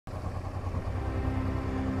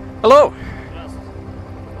Hello.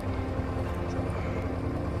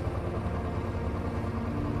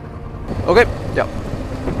 Okay, yeah.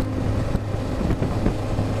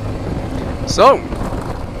 So,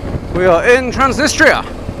 we are in Transnistria.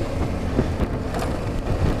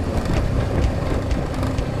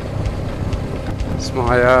 It's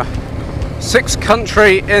my sixth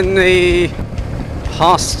country in the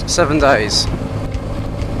past 7 days.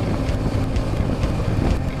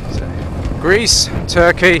 Greece,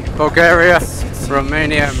 Turkey, Bulgaria,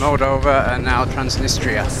 Romania, Moldova, and now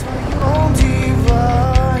Transnistria.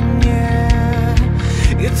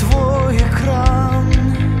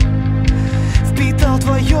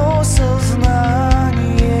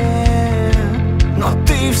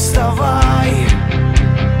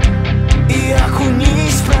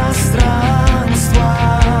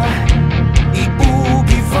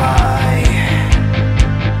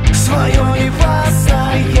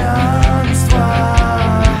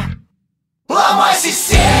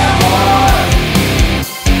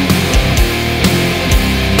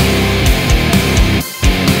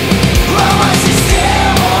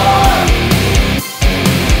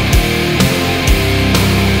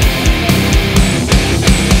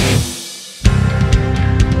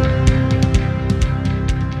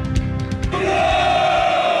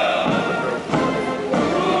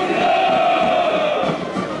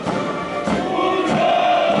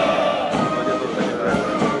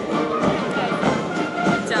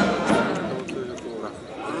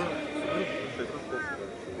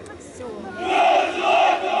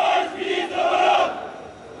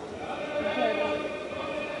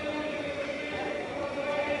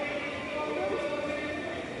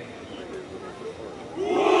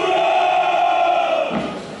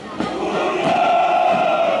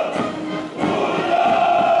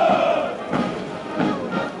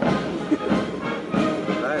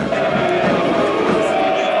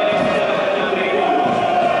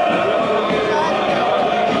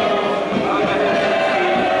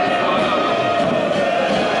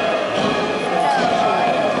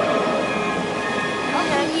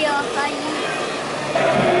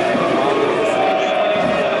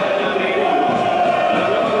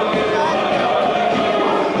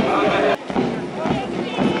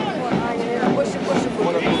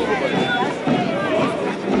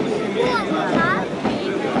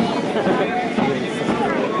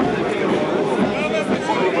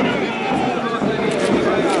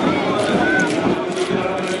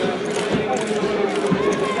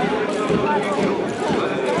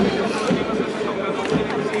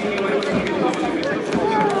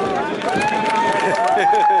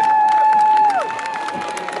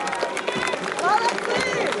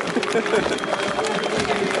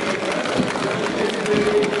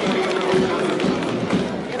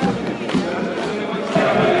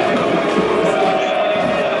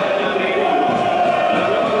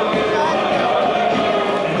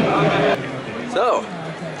 So,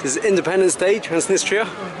 this is Independence Day, Transnistria,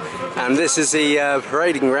 and this is the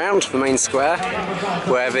parading ground, the main square,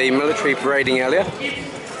 where the military parading area,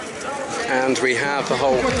 and we have the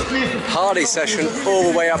whole party session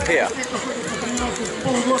all the way up here.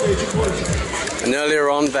 And earlier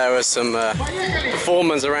on there were some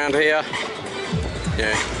performers around here,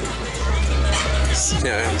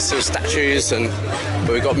 some statues, but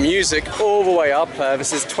we've got music all the way up.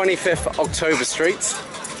 This is 25th October Street.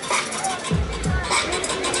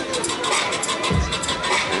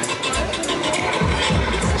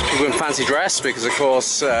 In fancy dress, because of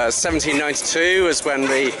course 1792 is when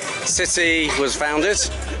the city was founded,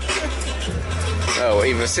 or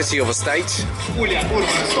either a city or a state.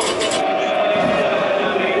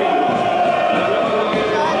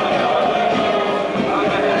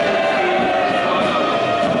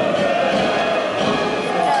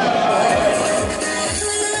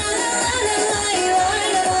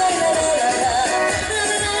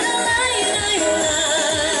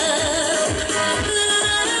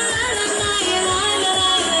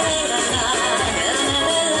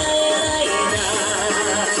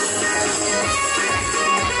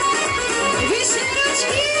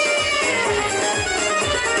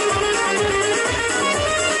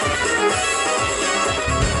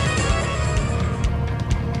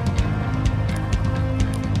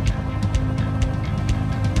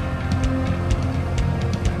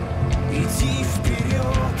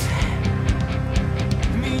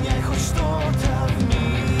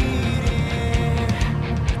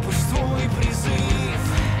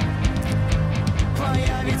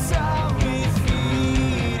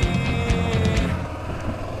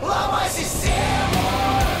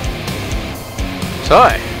 So,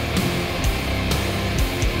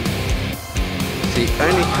 the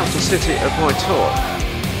only capital city of my tour.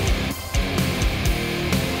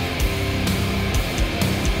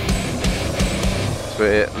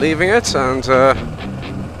 we're leaving it, and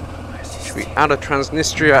should be out of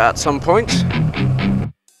Transnistria at some point.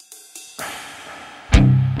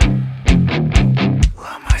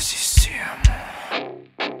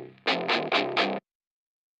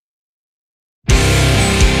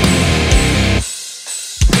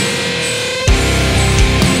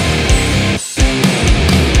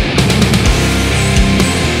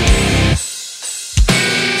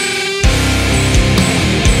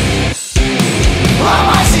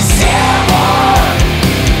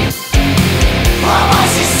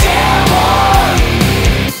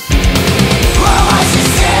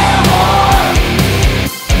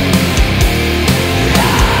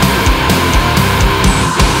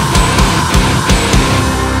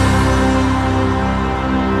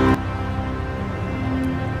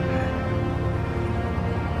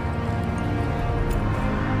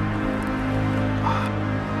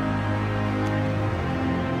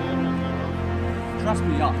 Trust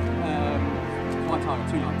me, yeah. Quite hard,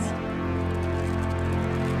 2 nights.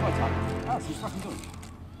 Quite hard. Ah, she's fucking good.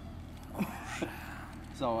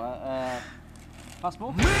 So,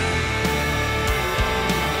 passport?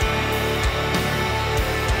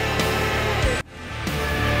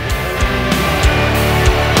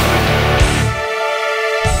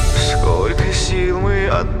 Сколько сил мы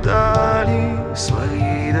отдали,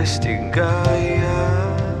 свои достигая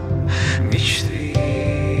мечты.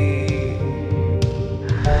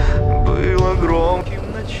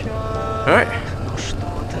 Alright.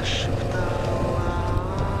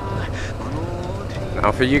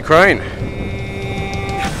 Now for Ukraine.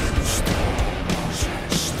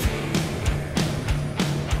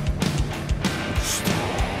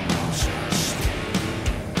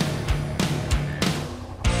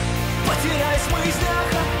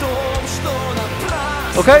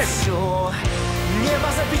 Okay.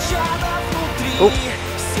 Oh.